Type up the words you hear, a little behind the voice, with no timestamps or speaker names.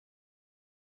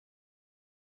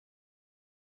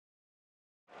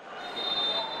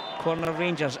Corner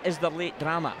Rangers is the late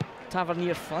drama.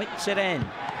 Tavernier fights it in.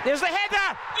 There's the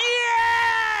header!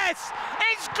 Yes!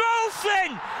 It's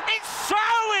Goldson! It's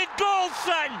solid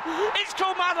Goldson! It's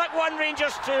Kilmarnock 1,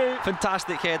 Rangers 2.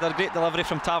 Fantastic header, great delivery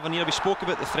from Tavernier. We spoke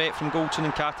about the threat from Goldson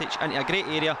and Katic into a great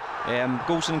area.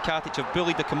 Goldson and Katic have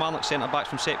bullied the Kilmarnock centre-backs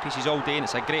from set pieces all day, and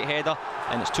it's a great header,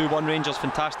 and it's 2-1 Rangers.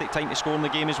 Fantastic time to score in the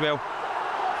game as well.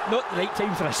 Not the right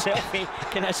time for a selfie,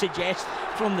 can I suggest,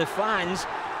 from the fans,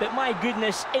 but my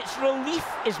goodness, it's relief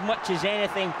as much as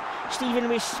anything. Stephen,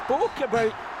 we spoke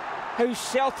about how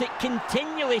Celtic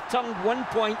continually turned 1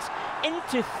 point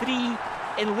into 3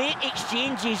 in late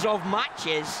exchanges of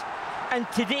matches, and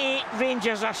today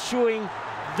Rangers are showing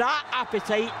that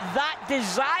appetite, that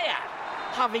desire.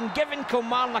 Having given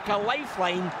Kilmarnock a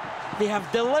lifeline, they have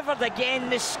delivered again.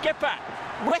 The skipper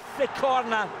with the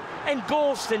corner, and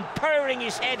Goldson powering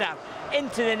his header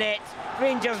into the net.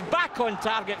 Rangers back on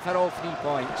target for all 3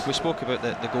 points. We spoke about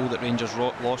the goal that Rangers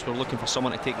lost. We're looking for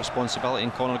someone to take responsibility,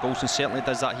 and Connor Goldson certainly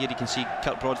does that here. You can see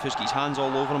Kirk Broadfoot get his hands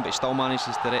all over him, but he still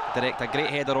manages to direct a great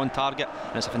header on target,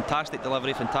 and it's a fantastic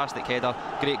delivery, fantastic header,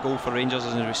 great goal for Rangers,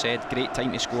 as we said, great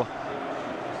time to score.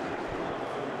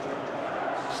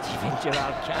 Steven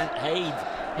Gerrard can't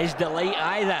hide his delight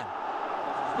either,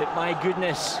 but my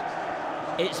goodness,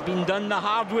 it's been done the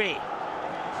hard way.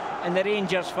 And the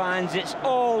Rangers fans, it's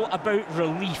all about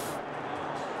relief.